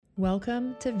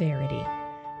Welcome to Verity.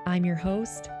 I'm your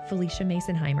host, Felicia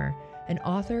Masonheimer, an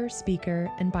author, speaker,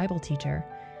 and Bible teacher.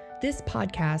 This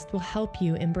podcast will help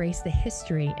you embrace the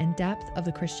history and depth of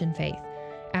the Christian faith,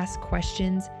 ask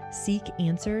questions, seek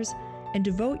answers, and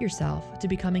devote yourself to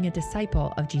becoming a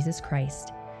disciple of Jesus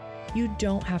Christ. You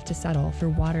don't have to settle for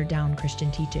watered-down Christian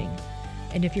teaching.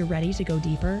 And if you're ready to go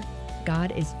deeper,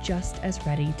 God is just as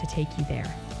ready to take you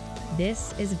there.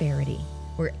 This is Verity,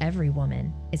 where every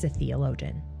woman is a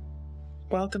theologian.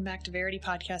 Welcome back to Verity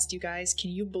Podcast, you guys.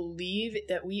 Can you believe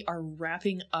that we are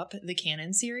wrapping up the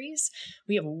Canon series?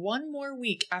 We have one more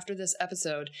week after this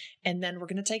episode, and then we're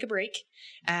going to take a break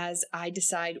as I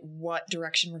decide what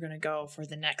direction we're going to go for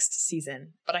the next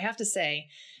season. But I have to say,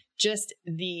 just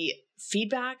the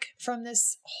feedback from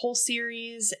this whole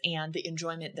series and the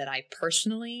enjoyment that I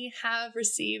personally have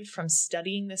received from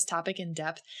studying this topic in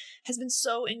depth has been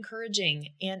so encouraging.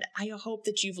 And I hope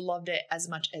that you've loved it as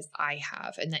much as I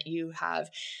have, and that you have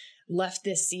left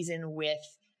this season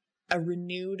with a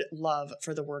renewed love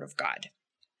for the Word of God.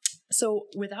 So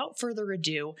without further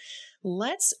ado,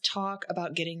 let's talk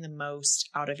about getting the most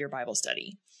out of your Bible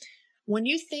study. When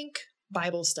you think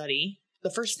Bible study, the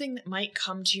first thing that might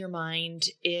come to your mind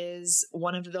is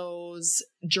one of those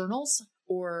journals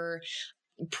or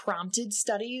prompted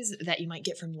studies that you might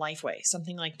get from Lifeway,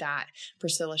 something like that.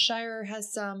 Priscilla Shirer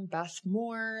has some, Beth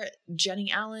Moore,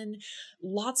 Jenny Allen,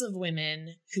 lots of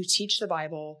women who teach the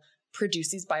Bible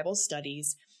produce these Bible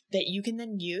studies that you can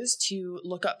then use to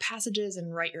look up passages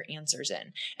and write your answers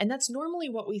in. And that's normally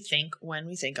what we think when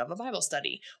we think of a Bible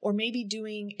study, or maybe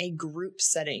doing a group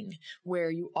setting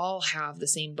where you all have the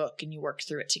same book and you work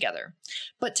through it together.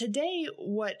 But today,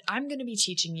 what I'm going to be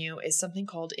teaching you is something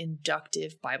called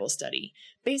inductive Bible study,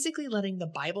 basically letting the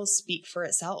Bible speak for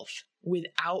itself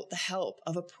without the help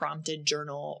of a prompted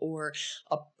journal or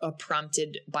a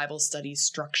prompted Bible study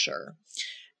structure.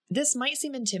 This might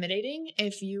seem intimidating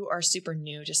if you are super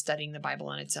new to studying the Bible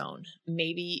on its own.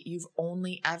 Maybe you've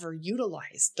only ever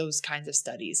utilized those kinds of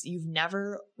studies. You've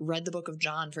never read the book of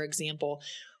John, for example,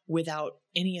 without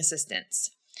any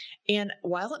assistance. And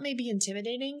while it may be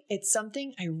intimidating, it's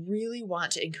something I really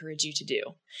want to encourage you to do.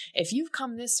 If you've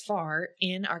come this far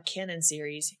in our Canon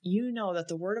series, you know that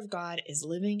the Word of God is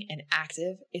living and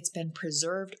active. It's been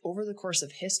preserved over the course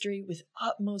of history with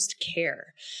utmost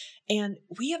care. And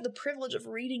we have the privilege of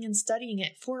reading and studying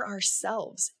it for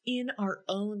ourselves in our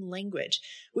own language,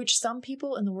 which some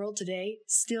people in the world today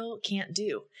still can't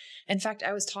do. In fact,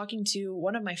 I was talking to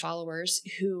one of my followers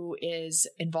who is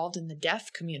involved in the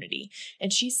deaf community,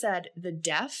 and she said the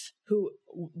deaf, who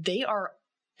they are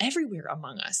everywhere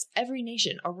among us, every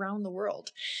nation around the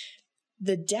world,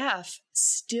 the deaf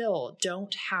still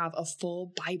don't have a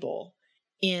full Bible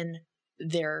in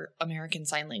their American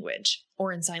Sign Language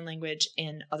or in sign language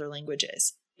in other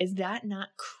languages. Is that not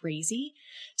crazy?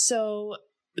 So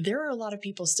there are a lot of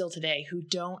people still today who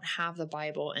don't have the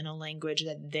Bible in a language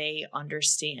that they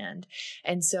understand.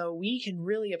 And so we can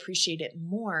really appreciate it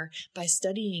more by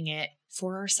studying it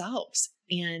for ourselves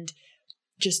and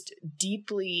just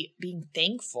deeply being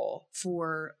thankful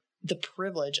for the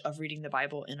privilege of reading the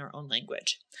Bible in our own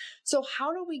language. So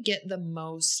how do we get the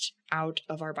most out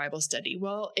of our Bible study?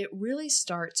 Well, it really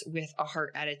starts with a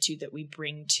heart attitude that we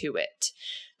bring to it.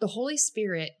 The Holy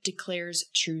Spirit declares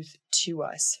truth to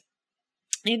us.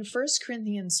 In 1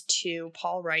 Corinthians 2,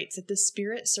 Paul writes that the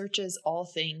Spirit searches all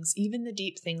things, even the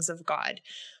deep things of God.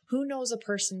 Who knows a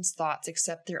person's thoughts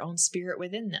except their own spirit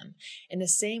within them? In the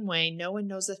same way, no one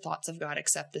knows the thoughts of God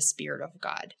except the Spirit of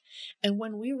God. And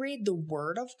when we read the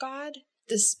Word of God,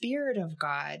 the Spirit of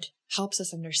God helps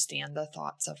us understand the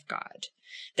thoughts of God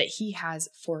that He has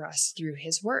for us through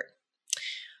His Word.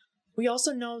 We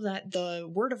also know that the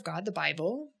Word of God, the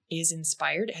Bible, is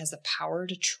inspired. It has the power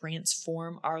to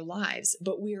transform our lives,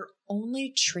 but we are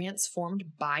only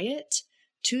transformed by it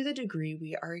to the degree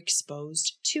we are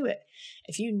exposed to it.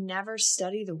 If you never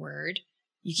study the Word,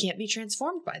 you can't be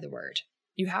transformed by the Word.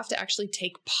 You have to actually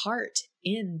take part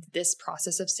in this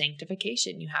process of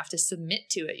sanctification. You have to submit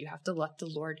to it. You have to let the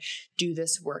Lord do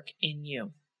this work in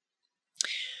you.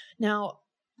 Now,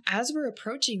 as we're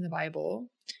approaching the Bible,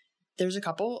 there's a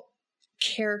couple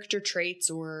character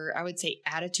traits, or I would say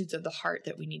attitudes of the heart,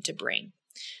 that we need to bring.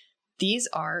 These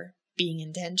are being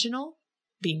intentional,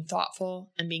 being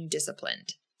thoughtful, and being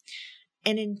disciplined.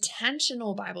 An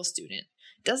intentional Bible student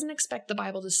doesn't expect the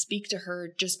Bible to speak to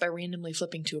her just by randomly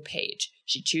flipping to a page.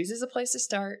 She chooses a place to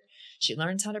start. She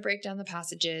learns how to break down the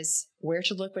passages, where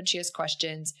to look when she has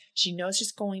questions. She knows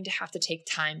she's going to have to take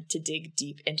time to dig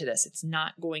deep into this. It's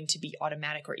not going to be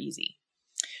automatic or easy.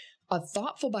 A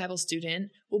thoughtful Bible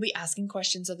student will be asking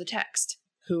questions of the text.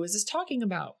 Who is this talking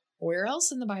about? Where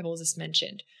else in the Bible is this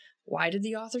mentioned? Why did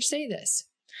the author say this?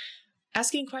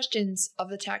 Asking questions of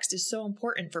the text is so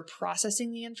important for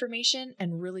processing the information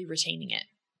and really retaining it.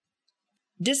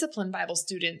 Disciplined Bible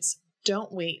students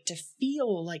don't wait to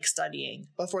feel like studying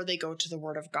before they go to the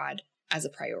Word of God as a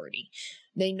priority.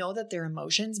 They know that their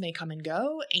emotions may come and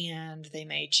go and they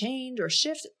may change or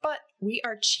shift, but we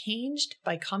are changed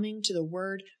by coming to the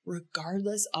Word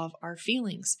regardless of our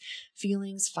feelings.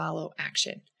 Feelings follow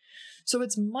action. So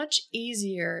it's much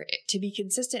easier to be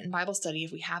consistent in Bible study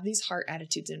if we have these heart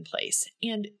attitudes in place.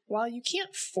 And while you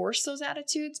can't force those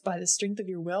attitudes by the strength of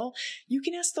your will, you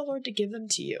can ask the Lord to give them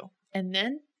to you. And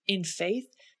then, in faith,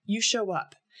 you show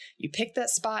up. You pick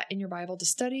that spot in your Bible to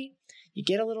study, you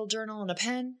get a little journal and a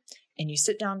pen, and you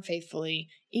sit down faithfully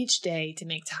each day to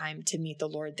make time to meet the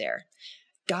Lord there.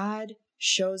 God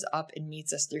shows up and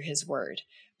meets us through His Word.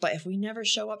 But if we never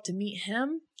show up to meet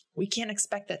Him, we can't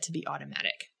expect that to be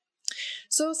automatic.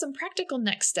 So some practical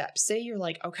next steps. Say you're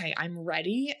like, okay, I'm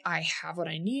ready. I have what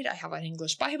I need. I have an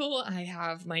English Bible. I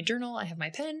have my journal. I have my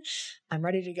pen. I'm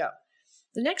ready to go.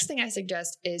 The next thing I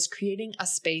suggest is creating a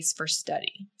space for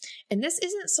study. And this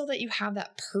isn't so that you have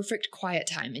that perfect quiet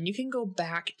time. And you can go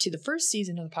back to the first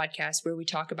season of the podcast where we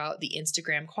talk about the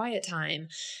Instagram quiet time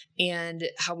and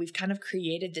how we've kind of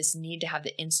created this need to have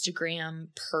the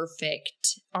Instagram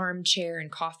perfect armchair and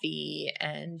coffee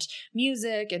and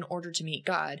music in order to meet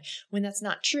God, when that's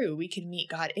not true. We can meet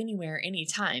God anywhere,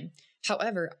 anytime.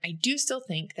 However, I do still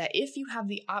think that if you have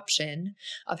the option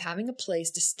of having a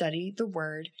place to study the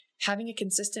Word, having a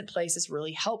consistent place is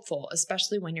really helpful,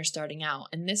 especially when you're starting out.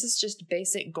 And this is just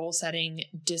basic goal setting,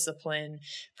 discipline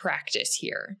practice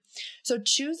here. So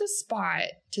choose a spot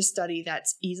to study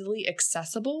that's easily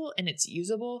accessible and it's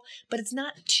usable, but it's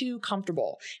not too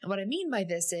comfortable. And what I mean by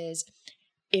this is,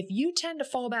 if you tend to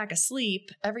fall back asleep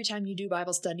every time you do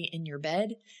Bible study in your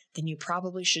bed, then you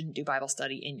probably shouldn't do Bible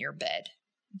study in your bed.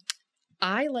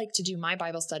 I like to do my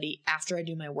Bible study after I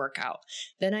do my workout.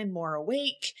 Then I'm more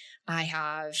awake. I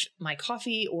have my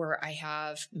coffee or I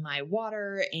have my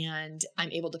water and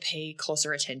I'm able to pay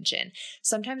closer attention.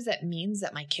 Sometimes that means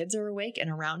that my kids are awake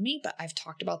and around me, but I've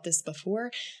talked about this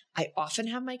before. I often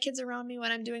have my kids around me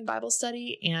when I'm doing Bible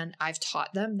study, and I've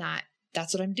taught them that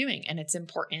that's what I'm doing. And it's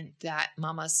important that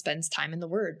mama spends time in the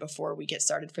Word before we get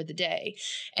started for the day.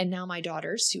 And now my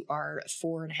daughters, who are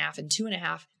 4.5 and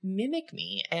 2.5, mimic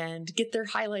me and get their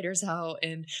highlighters out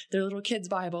and their little kids'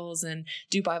 Bibles and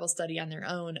do Bible study on their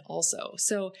own also.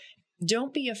 So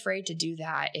don't be afraid to do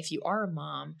that. If you are a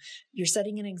mom, you're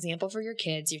setting an example for your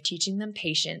kids. You're teaching them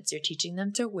patience. You're teaching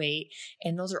them to wait.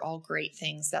 And those are all great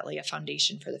things that lay a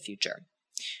foundation for the future.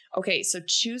 Okay, so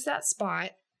choose that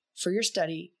spot for your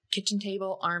study. Kitchen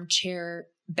table, armchair,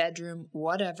 bedroom,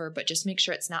 whatever, but just make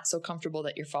sure it's not so comfortable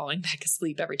that you're falling back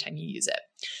asleep every time you use it.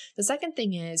 The second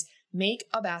thing is make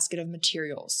a basket of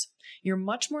materials. You're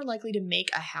much more likely to make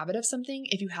a habit of something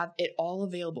if you have it all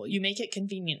available. You make it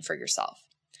convenient for yourself.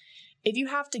 If you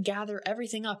have to gather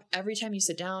everything up every time you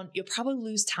sit down, you'll probably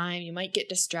lose time. You might get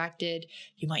distracted.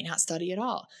 You might not study at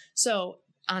all. So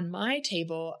on my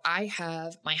table, I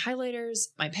have my highlighters,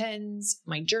 my pens,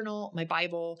 my journal, my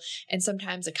Bible, and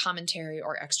sometimes a commentary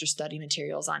or extra study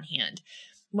materials on hand.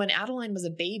 When Adeline was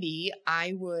a baby,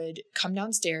 I would come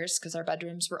downstairs because our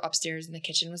bedrooms were upstairs and the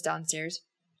kitchen was downstairs.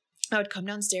 I would come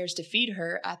downstairs to feed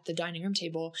her at the dining room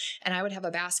table, and I would have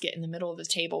a basket in the middle of the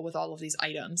table with all of these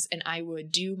items, and I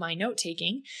would do my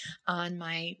note-taking on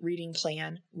my reading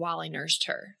plan while I nursed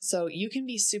her. So you can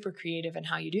be super creative in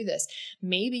how you do this.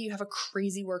 Maybe you have a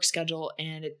crazy work schedule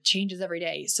and it changes every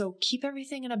day. So keep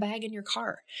everything in a bag in your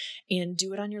car and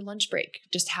do it on your lunch break.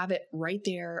 Just have it right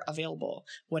there available,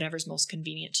 whatever's most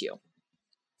convenient to you.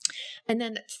 And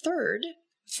then third,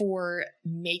 for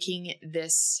making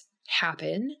this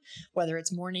happen, whether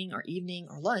it's morning or evening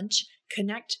or lunch,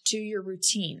 connect to your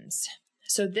routines.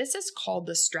 So this is called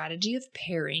the strategy of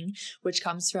pairing, which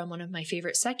comes from one of my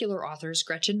favorite secular authors,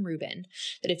 Gretchen Rubin,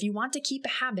 that if you want to keep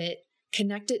a habit,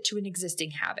 connect it to an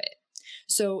existing habit.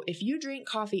 So if you drink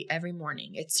coffee every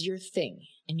morning, it's your thing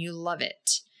and you love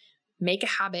it, make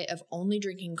a habit of only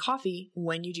drinking coffee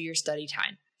when you do your study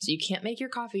time. So you can't make your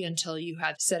coffee until you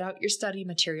have set out your study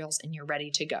materials and you're ready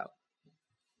to go.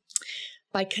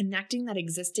 By connecting that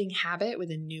existing habit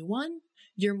with a new one,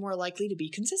 you're more likely to be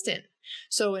consistent.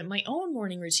 So in my own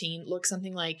morning routine looks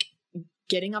something like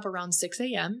getting up around 6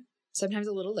 a.m., sometimes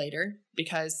a little later,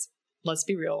 because let's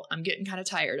be real, I'm getting kind of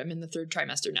tired. I'm in the third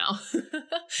trimester now.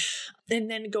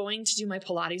 And then going to do my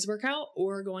Pilates workout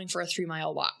or going for a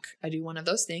 3-mile walk. I do one of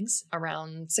those things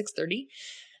around 6:30.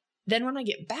 Then when I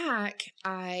get back,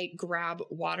 I grab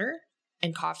water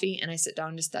and coffee and I sit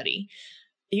down to study.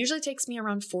 It usually takes me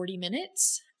around 40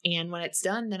 minutes. And when it's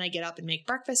done, then I get up and make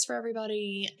breakfast for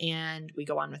everybody and we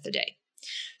go on with the day.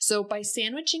 So by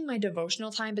sandwiching my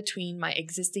devotional time between my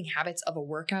existing habits of a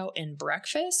workout and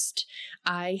breakfast,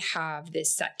 I have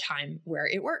this set time where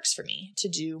it works for me to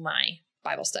do my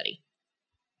Bible study.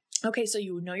 Okay, so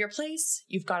you know your place,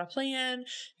 you've got a plan,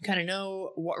 you kind of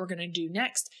know what we're going to do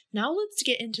next. Now let's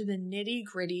get into the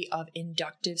nitty-gritty of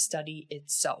inductive study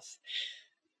itself.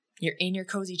 You're in your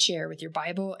cozy chair with your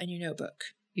Bible and your notebook,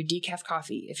 your decaf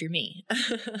coffee if you're me.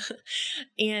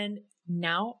 And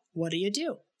now what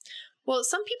do? Well,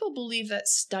 some people believe that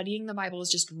studying the Bible is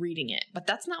just reading it, but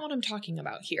that's not what I'm talking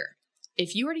about here.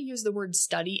 If you were to use the word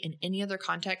study in any other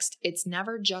context, it's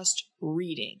never just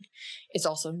reading. It's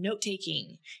also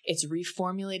note-taking. It's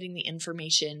reformulating the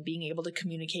information, being able to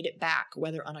communicate it back,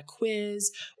 whether on a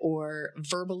quiz or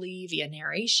verbally via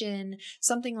narration,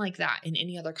 something like that in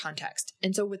any other context.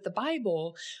 And so with the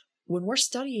Bible, when we're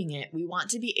studying it, we want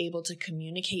to be able to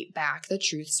communicate back the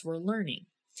truths we're learning.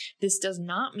 This does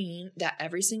not mean that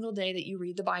every single day that you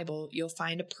read the Bible, you'll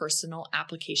find a personal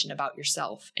application about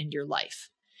yourself and your life.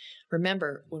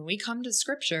 Remember, when we come to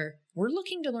Scripture, we're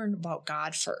looking to learn about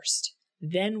God first.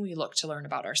 Then we look to learn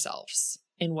about ourselves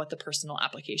and what the personal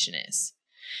application is.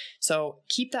 So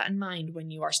keep that in mind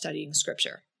when you are studying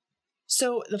Scripture.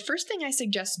 So the first thing I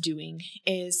suggest doing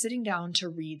is sitting down to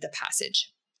read the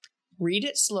passage. Read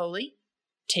it slowly,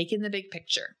 take in the big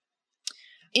picture.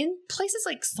 In places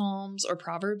like Psalms or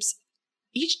Proverbs,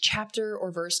 each chapter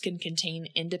or verse can contain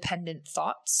independent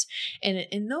thoughts. And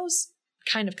in those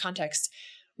kind of contexts,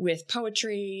 with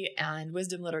poetry and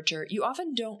wisdom literature, you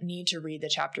often don't need to read the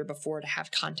chapter before to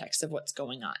have context of what's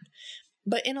going on.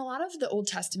 But in a lot of the Old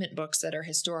Testament books that are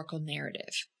historical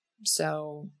narrative,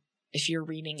 so if you're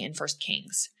reading in 1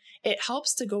 Kings, it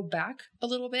helps to go back a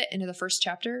little bit into the first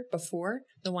chapter before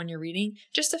the one you're reading,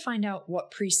 just to find out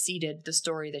what preceded the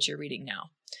story that you're reading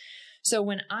now. So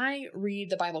when I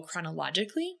read the Bible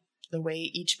chronologically, the way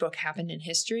each book happened in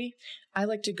history, I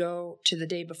like to go to the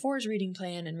day before's reading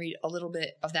plan and read a little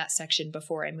bit of that section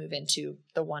before I move into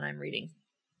the one I'm reading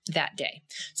that day.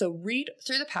 So read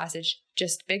through the passage,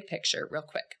 just big picture real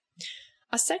quick.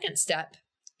 A second step,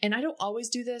 and I don't always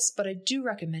do this, but I do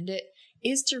recommend it,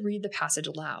 is to read the passage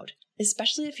aloud.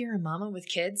 Especially if you're a mama with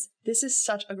kids, this is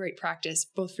such a great practice,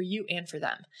 both for you and for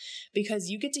them, because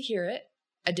you get to hear it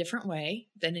a different way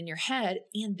than in your head,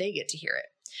 and they get to hear it.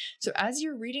 So as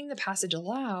you're reading the passage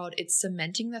aloud, it's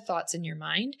cementing the thoughts in your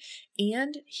mind,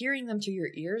 and hearing them through your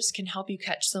ears can help you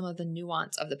catch some of the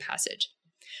nuance of the passage.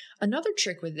 Another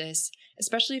trick with this,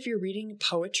 especially if you're reading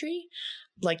poetry,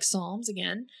 like Psalms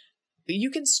again,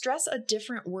 you can stress a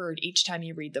different word each time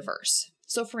you read the verse.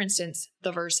 So for instance,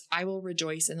 the verse, I will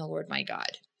rejoice in the Lord my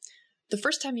God. The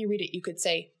first time you read it, you could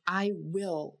say, I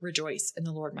will rejoice in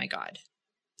the Lord my God.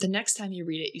 The next time you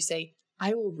read it, you say,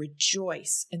 I will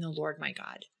rejoice in the Lord my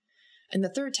God. And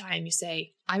the third time you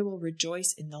say, I will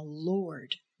rejoice in the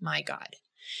Lord my God.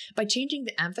 By changing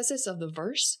the emphasis of the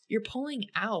verse, you're pulling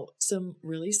out some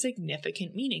really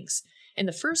significant meanings. In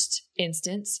the first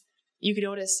instance, you can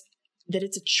notice that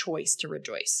it's a choice to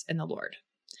rejoice in the Lord.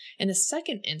 In the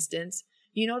second instance,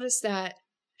 you notice that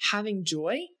having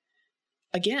joy,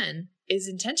 again, is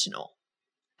intentional.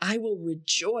 I will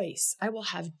rejoice. I will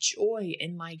have joy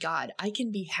in my God. I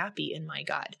can be happy in my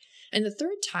God. And the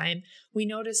third time, we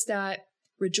notice that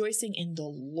rejoicing in the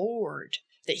Lord,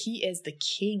 that He is the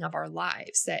King of our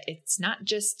lives, that it's not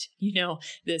just,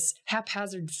 this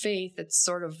haphazard faith that's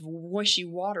sort of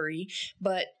wishy-watery,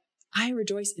 but I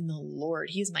rejoice in the Lord.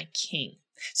 He is my King.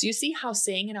 So you see how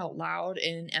saying it out loud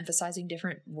and emphasizing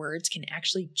different words can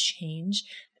actually change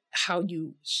how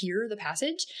you hear the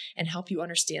passage and help you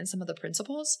understand some of the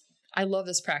principles. I love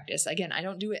this practice. Again, I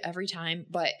don't do it every time,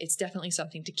 but it's definitely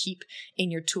something to keep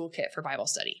in your toolkit for Bible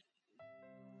study.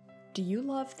 Do you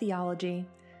love theology?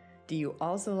 Do you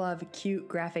also love cute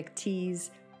graphic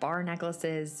tees, bar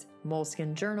necklaces,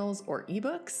 Moleskine journals, or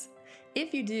ebooks?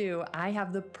 If you do, I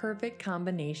have the perfect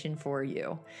combination for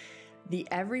you. The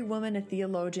Every Woman a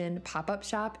Theologian pop-up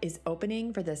shop is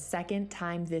opening for the second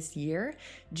time this year,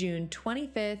 June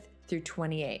 25th through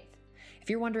 28th. If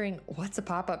you're wondering, what's a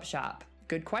pop-up shop?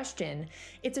 Good question.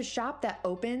 It's a shop that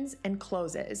opens and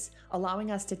closes,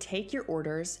 allowing us to take your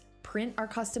orders, print our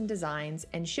custom designs,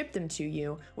 and ship them to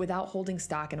you without holding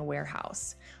stock in a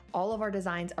warehouse. All of our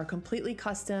designs are completely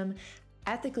custom,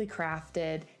 ethically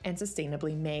crafted, and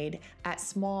sustainably made at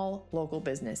small local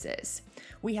businesses.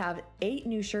 We have 8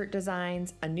 new shirt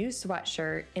designs, a new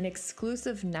sweatshirt, an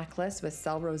exclusive necklace with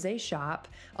Cell Rosé shop,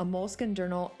 a Moleskine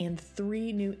journal, and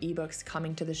 3 new ebooks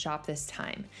coming to the shop this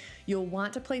time. You'll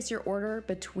want to place your order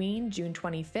between June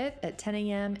 25th at 10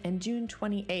 a.m. and June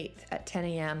 28th at 10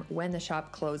 a.m. when the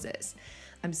shop closes.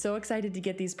 I'm so excited to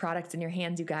get these products in your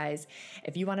hands, you guys.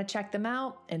 If you want to check them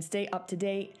out and stay up to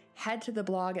date, head to the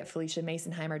blog at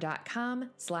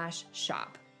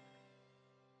FeliciaMasonheimer.com/shop.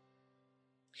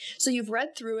 So you've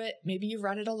read through it, maybe you've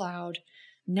read it aloud.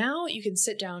 Now you can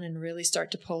sit down and really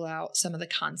start to pull out some of the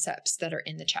concepts that are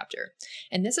in the chapter.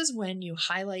 And this is when you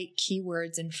highlight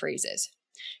keywords and phrases.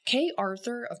 Kay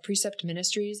Arthur of Precept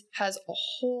Ministries has a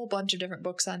whole bunch of different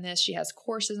books on this. She has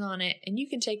courses on it, and you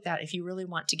can take that if you really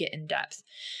want to get in depth.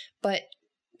 But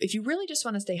if you really just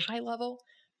want to stay high level,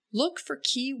 look for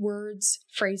keywords,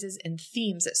 phrases, and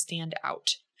themes that stand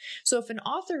out. So if an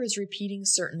author is repeating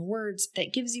certain words,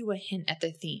 that gives you a hint at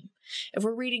the theme. If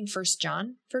we're reading 1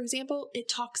 John, for example, it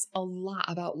talks a lot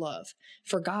about love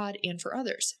for God and for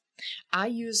others. I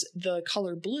use the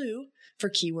color blue for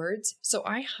keywords, so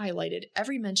I highlighted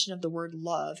every mention of the word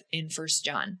love in 1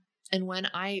 John. And when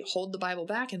I hold the Bible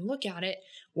back and look at it,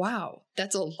 wow,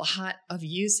 that's a lot of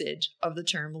usage of the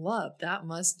term love. That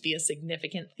must be a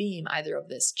significant theme either of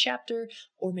this chapter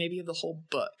or maybe of the whole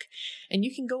book. And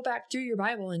you can go back through your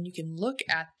Bible and you can look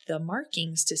at the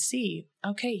markings to see,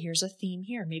 okay, here's a theme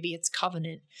here. Maybe it's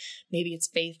covenant, maybe it's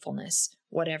faithfulness,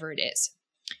 whatever it is.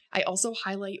 I also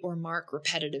highlight or mark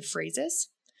repetitive phrases.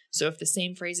 So if the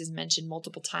same phrase is mentioned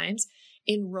multiple times,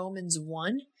 in Romans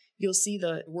 1, you'll see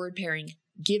the word pairing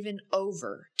given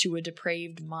over to a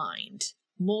depraved mind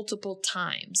multiple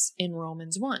times in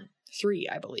Romans 1:3,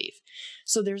 I believe.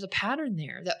 So there's a pattern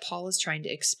there that Paul is trying to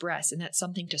express, and that's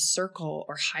something to circle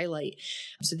or highlight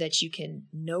so that you can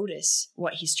notice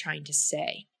what he's trying to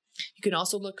say. You can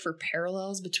also look for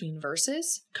parallels between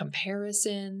verses,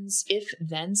 comparisons,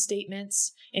 if-then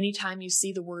statements. Anytime you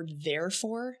see the word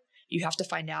therefore, you have to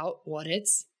find out what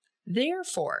it's there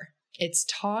for. It's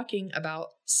talking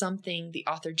about something the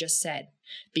author just said.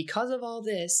 Because of all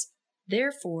this,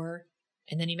 therefore,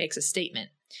 and then he makes a statement.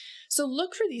 So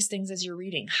look for these things as you're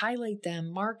reading. Highlight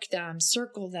them, mark them,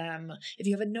 circle them. If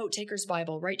you have a note taker's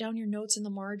Bible, write down your notes in the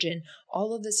margin.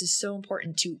 All of this is so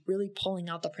important to really pulling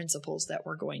out the principles that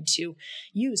we're going to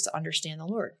use to understand the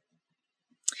Lord.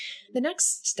 The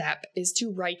next step is to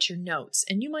write your notes,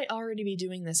 and you might already be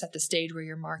doing this at the stage where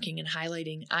you're marking and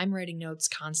highlighting. I'm writing notes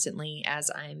constantly as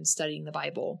I'm studying the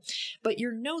Bible, but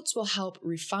your notes will help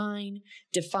refine,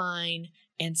 define,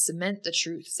 and cement the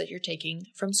truths that you're taking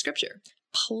from Scripture.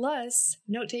 Plus,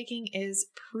 note-taking is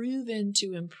proven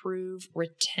to improve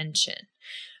retention.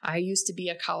 I used to be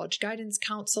a college guidance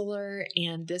counselor,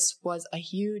 and this was a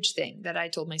huge thing that I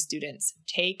told my students,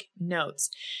 take notes.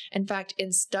 In fact,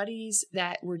 in studies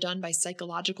that were done by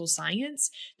psychological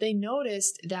science, they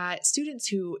noticed that students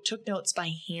who took notes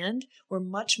by hand were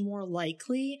much more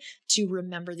likely to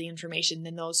remember the information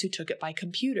than those who took it by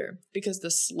computer, because the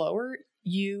slower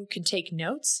you can take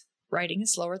notes, writing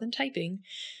is slower than typing,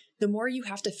 the more you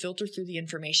have to filter through the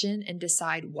information and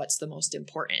decide what's the most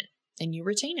important, and you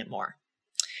retain it more.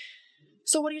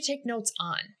 So what do you take notes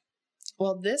on?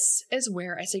 Well, this is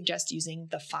where I suggest using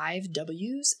the 5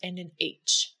 W's and an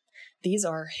H. These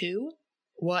are who,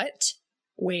 what,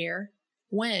 where,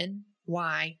 when,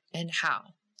 why, and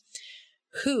how.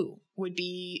 Who would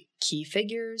be key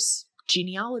figures,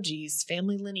 genealogies,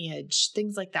 family lineage,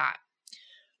 things like that.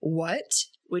 What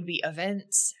would be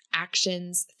events,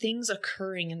 actions, things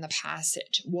occurring in the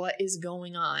passage. What is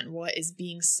going on? What is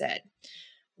being said?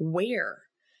 Where?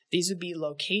 These would be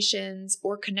locations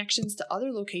or connections to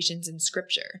other locations in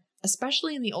Scripture.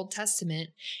 Especially in the Old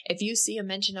Testament, if you see a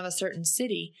mention of a certain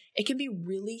city, it can be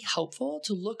really helpful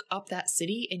to look up that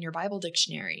city in your Bible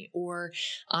dictionary or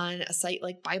on a site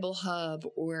like Bible Hub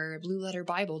or Blue Letter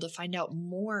Bible to find out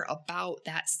more about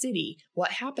that city.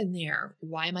 What happened there?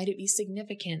 Why might it be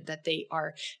significant that they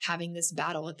are having this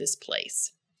battle at this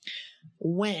place?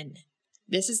 When?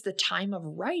 This is the time of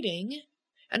writing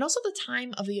and also the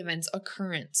time of the event's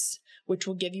occurrence, which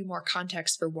will give you more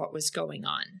context for what was going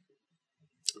on.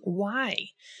 Why?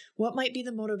 What might be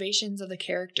the motivations of the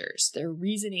characters, their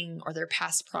reasoning, or their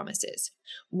past promises?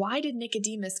 Why did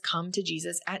Nicodemus come to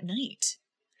Jesus at night?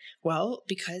 Well,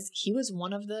 because he was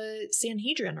one of the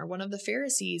Sanhedrin or one of the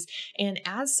Pharisees, and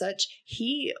as such,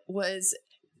 he was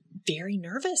very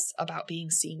nervous about being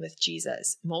seen with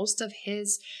Jesus. Most of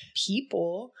his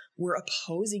people were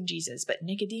opposing Jesus, but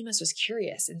Nicodemus was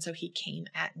curious, and so he came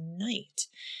at night.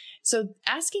 So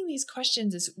asking these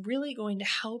questions is really going to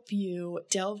help you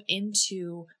delve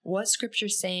into what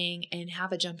Scripture's saying and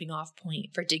have a jumping off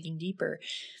point for digging deeper.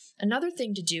 Another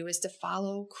thing to do is to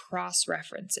follow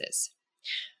cross-references.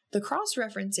 The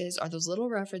cross-references are those little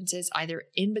references either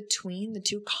in between the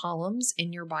two columns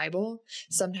in your Bible.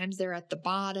 Sometimes they're at the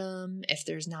bottom if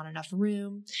there's not enough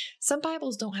room. Some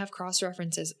Bibles don't have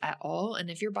cross-references at all, and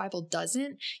if your Bible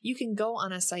doesn't, you can go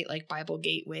on a site like Bible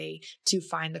Gateway to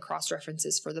find the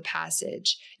cross-references for the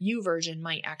passage. YouVersion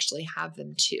might actually have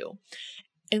them too.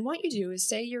 And what you do is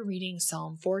say you're reading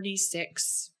Psalm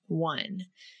 46:1.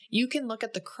 You can look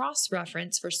at the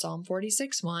cross-reference for Psalm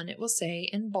 46:1. It will say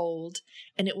in bold,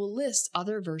 and it will list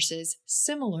other verses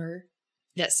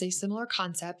that say similar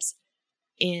concepts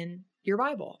in your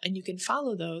Bible. And you can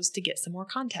follow those to get some more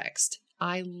context.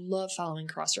 I love following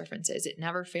cross-references. It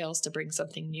never fails to bring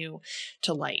something new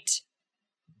to light.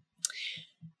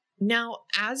 Now,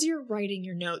 as you're writing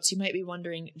your notes, you might be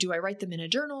wondering, do I write them in a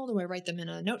journal? Do I write them in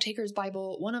a note-taker's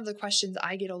Bible? One of the questions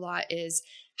I get a lot is,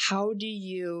 how do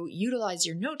you utilize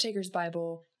your note-taker's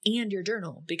Bible and your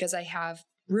journal? Because I have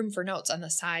room for notes on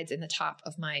the sides and the top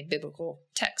of my biblical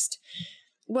text.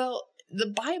 Well, the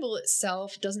Bible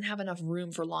itself doesn't have enough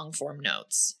room for long-form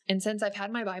notes. And since I've had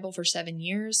my Bible for 7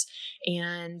 years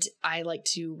and I like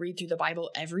to read through the Bible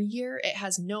every year, it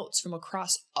has notes from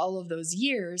across all of those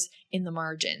years in the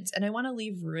margins. And I want to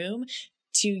leave room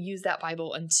to use that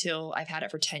Bible until I've had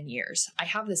it for 10 years. I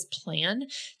have this plan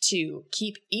to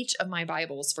keep each of my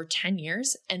Bibles for 10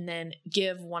 years and then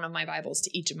give one of my Bibles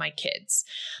to each of my kids.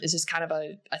 It's just kind of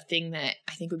a thing that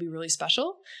I think would be really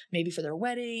special, maybe for their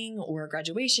wedding or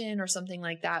graduation or something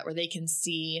like that, where they can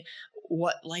see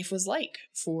what life was like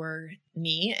for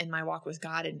me and my walk with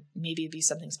God, and maybe it'd be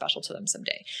something special to them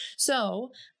someday.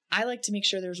 So I like to make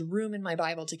sure there's room in my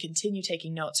Bible to continue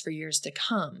taking notes for years to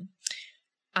come.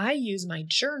 I use my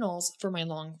journals for my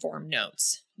long form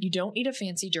notes. You don't need a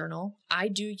fancy journal. I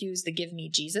do use the Give Me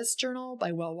Jesus journal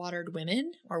by Well Watered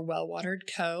Women or Well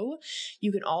Watered Co.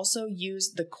 You can also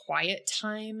use the Quiet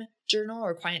Time journal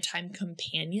or Quiet Time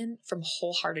Companion from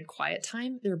Wholehearted Quiet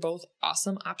Time. They're both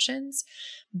awesome options,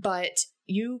 but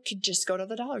you could just go to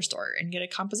the dollar store and get a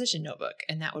composition notebook,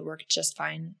 and that would work just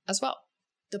fine as well.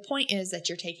 The point is that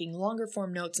you're taking longer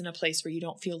form notes in a place where you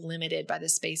don't feel limited by the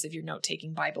space of your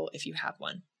note-taking Bible if you have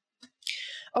one.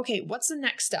 Okay, what's the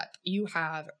next step? You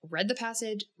have read the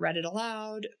passage, read it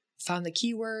aloud, found the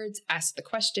keywords, asked the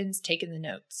questions, taken the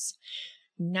notes.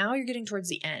 Now you're getting towards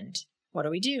the end. What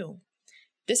do?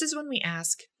 This is when we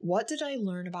ask, what did I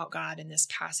learn about God in this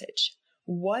passage?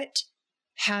 What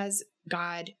has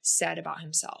God said about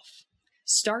himself?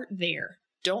 Start there.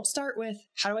 Don't start with,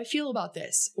 how do I feel about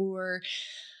this? Or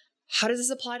how does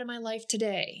this apply to my life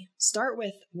today? Start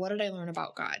with, what did I learn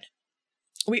about God?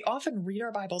 We often read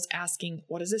our Bibles asking,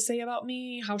 what does this say about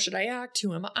me? How should I act?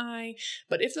 Who am I?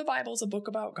 But if the Bible is a book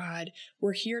about God,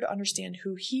 we're here to understand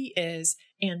who he is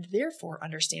and therefore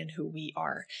understand who we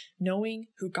are. Knowing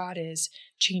who God is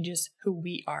changes who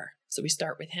we are. So we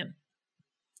start with him.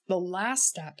 The last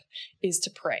step is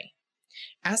to pray.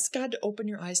 Ask God to open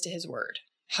your eyes to his word,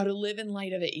 how to live in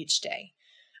light of it each day.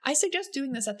 I suggest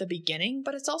doing this at the beginning,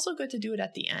 but it's also good to do it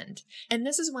at the end. And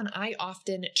this is when I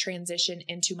often transition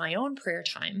into my own prayer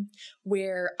time,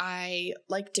 where I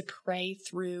like to pray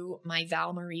through my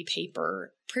Val Marie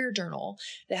Paper prayer journal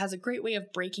that has a great way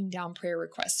of breaking down prayer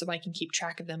requests so I can keep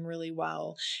track of them really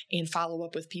well and follow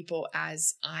up with people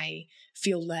as I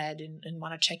feel led and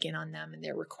want to check in on them and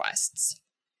their requests.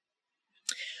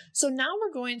 So now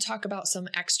we're going to talk about some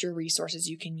extra resources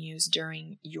you can use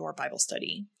during your Bible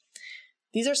study.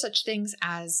 These are such things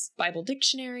as Bible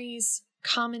dictionaries,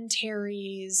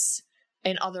 commentaries,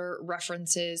 and other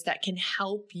references that can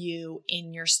help you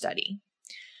in your study.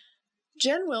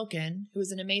 Jen Wilkin, who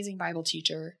is an amazing Bible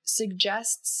teacher,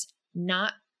 suggests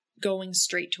not going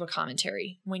straight to a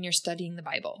commentary when you're studying the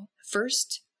Bible.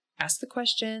 First, ask the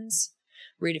questions,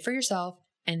 read it for yourself,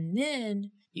 and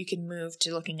then you can move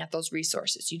to looking at those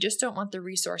resources. You just don't want the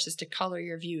resources to color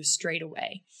your view straight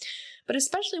away. But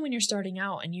especially when you're starting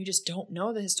out and you just don't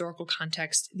know the historical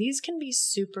context, these can be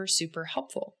super, super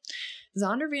helpful.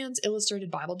 Zondervan's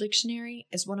Illustrated Bible Dictionary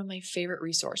is one of my favorite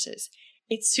resources.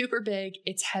 It's super big,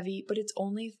 it's heavy, but it's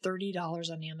only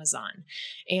 $30 on Amazon.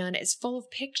 And it's full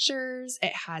of pictures.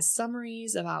 It has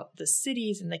summaries about the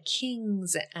cities and the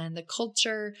kings and the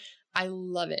culture. I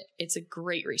love it. It's a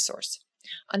great resource.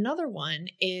 Another one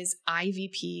is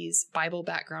IVP's Bible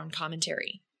Background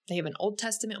Commentary. They have an Old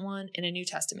Testament one and a New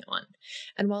Testament one.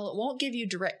 And while it won't give you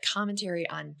direct commentary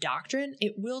on doctrine,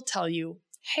 it will tell you,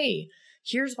 hey,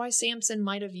 here's why Samson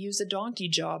might have used a donkey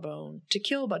jawbone to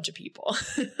kill a bunch of people.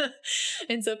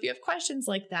 And so if you have questions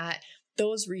like that,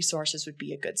 those resources would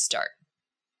be a good start.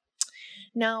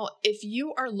 Now, if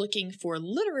you are looking for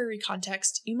literary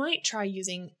context, you might try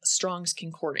using Strong's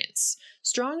Concordance.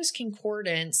 Strong's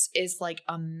Concordance is like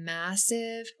a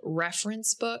massive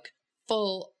reference book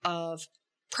full of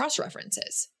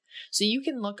cross-references. So you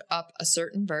can look up a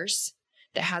certain verse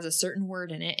that has a certain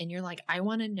word in it, and you're like, I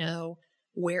want to know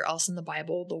where else in the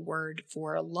Bible the word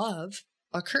for love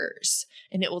occurs.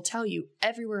 And it will tell you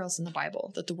everywhere else in the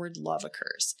Bible that the word love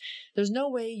occurs. There's no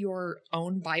way your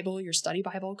own Bible, your study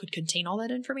Bible, could contain all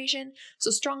that information. So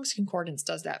Strong's Concordance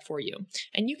does that for you.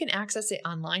 And you can access it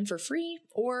online for free,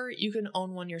 or you can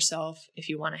own one yourself if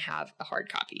you want to have a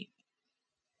hard copy.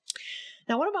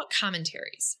 Now, what about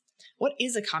commentaries? What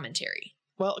is a commentary?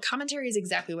 Well, a commentary is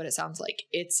exactly what it sounds like.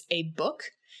 It's a book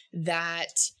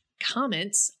that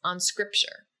comments on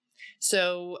scripture.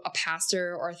 So a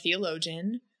pastor or a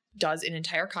theologian does an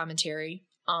entire commentary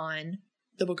on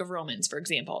the book of Romans, for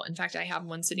example. In fact, I have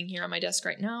one sitting here on my desk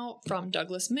right now from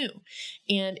Douglas Moo.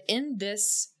 And in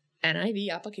this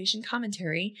NIV application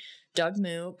commentary, Doug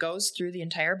Moo goes through the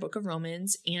entire book of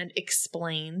Romans and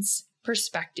explains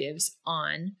perspectives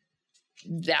on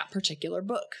that particular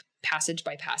book, passage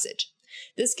by passage.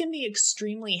 This can be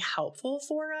extremely helpful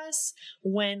for us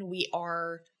when we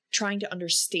are trying to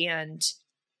understand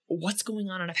what's going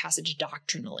on in a passage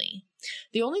doctrinally.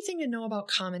 The only thing to know about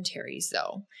commentaries,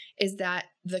 though, is that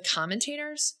the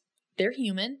commentators, they're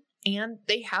human and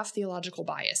they have theological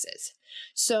biases.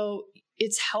 So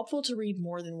it's helpful to read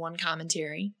more than one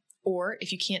commentary, or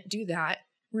if you can't do that,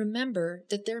 remember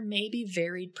that there may be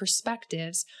varied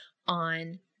perspectives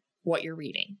on what you're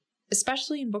reading.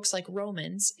 Especially in books like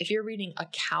Romans, if you're reading a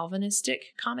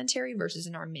Calvinistic commentary versus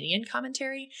an Arminian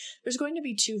commentary, there's going to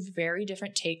be two very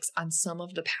different takes on some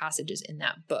of the passages in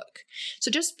that book.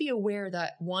 So just be aware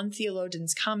that one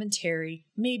theologian's commentary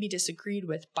may be disagreed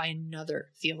with by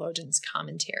another theologian's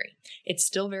commentary. It's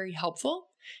still very helpful.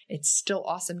 It's still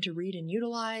awesome to read and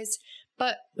utilize,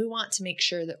 but we want to make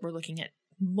sure that we're looking at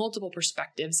multiple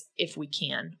perspectives if we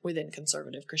can within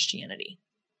conservative Christianity.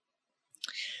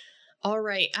 All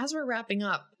right, as we're wrapping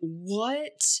up,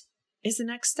 what is the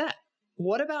next step?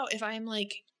 What about if I'm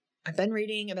like, I've been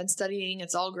reading, I've been studying,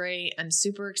 it's all great, I'm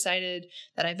super excited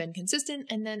that I've been consistent,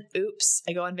 and then oops,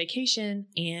 I go on vacation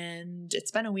and it's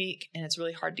been a week and it's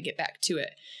really hard to get back to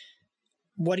it.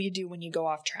 What do you do when you go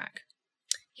off track?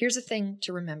 Here's a thing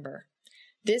to remember.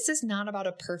 This is not about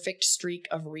a perfect streak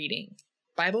of reading.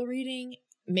 Bible reading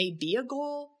may be a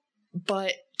goal,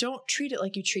 but don't treat it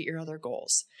like you treat your other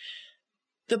goals.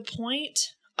 The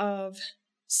point of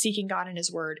seeking God in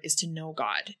His Word is to know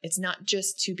God. It's not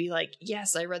just to be like,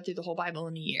 yes, I read through the whole Bible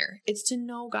in a year. It's to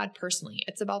know God personally.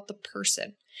 It's about the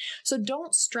person. So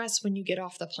don't stress when you get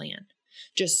off the plan.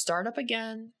 Just start up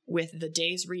again with the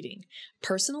day's reading.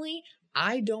 Personally,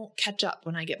 I don't catch up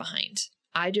when I get behind.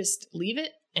 I just leave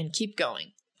it and keep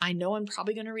going. I know I'm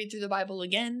probably going to read through the Bible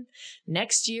again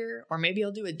next year, or maybe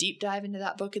I'll do a deep dive into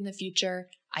that book in the future.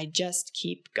 I just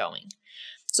keep going.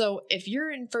 So if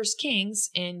you're in 1 Kings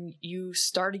and you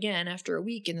start again after a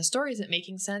week and the story isn't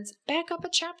making sense, back up a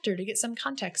chapter to get some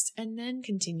context and then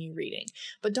continue reading.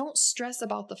 But don't stress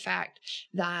about the fact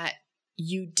that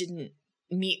you didn't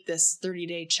meet this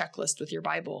 30-day checklist with your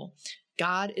Bible.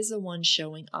 God is the one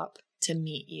showing up to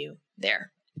meet you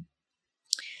there.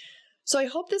 So I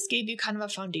hope this gave you kind of a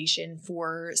foundation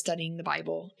for studying the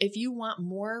Bible. If you want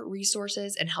more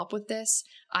resources and help with this,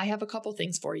 I have a couple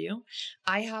things for you.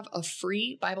 I have a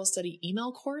free Bible study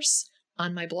email course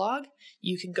on my blog.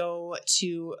 You can go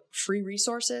to free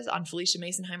resources on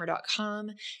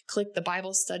FeliciaMasonheimer.com, click the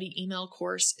Bible study email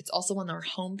course. It's also on our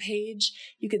homepage.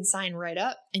 You can sign right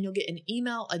up and you'll get an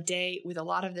email a day with a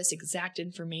lot of this exact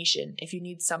information if you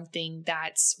need something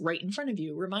that's right in front of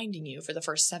you, reminding you for the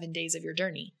first 7 days of your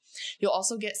journey. You'll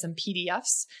also get some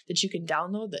PDFs that you can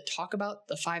download that talk about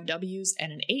the 5 W's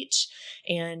and an H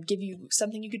and give you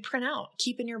something you could print out,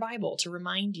 keep in your Bible to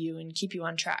remind you and keep you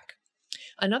on track.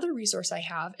 Another resource I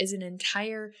have is an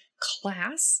entire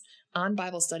class on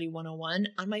Bible Study 101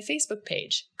 on my Facebook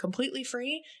page, completely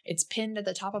free. It's pinned at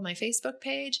the top of my Facebook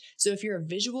page. So if you're a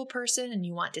visual person and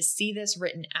you want to see this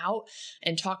written out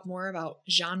and talk more about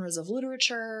genres of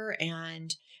literature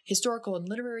and historical and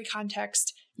literary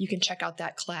context, you can check out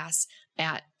that class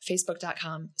at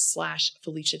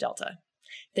facebook.com/Felicia Delta.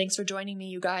 Thanks for joining me,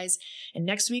 you guys. And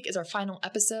next week is our final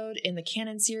episode in the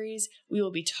Canon series. We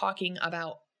will be talking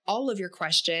about all of your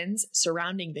questions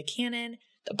surrounding the canon,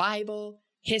 the Bible,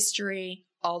 history,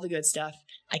 all the good stuff.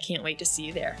 I can't wait to see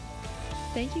you there.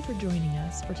 Thank you for joining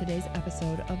us for today's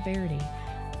episode of Verity.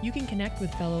 You can connect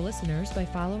with fellow listeners by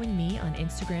following me on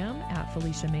Instagram at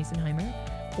Felicia Masonheimer,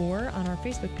 or on our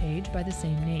Facebook page by the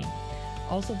same name.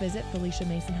 Also visit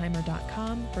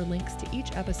FeliciaMasonheimer.com for links to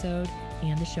each episode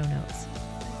and the show notes.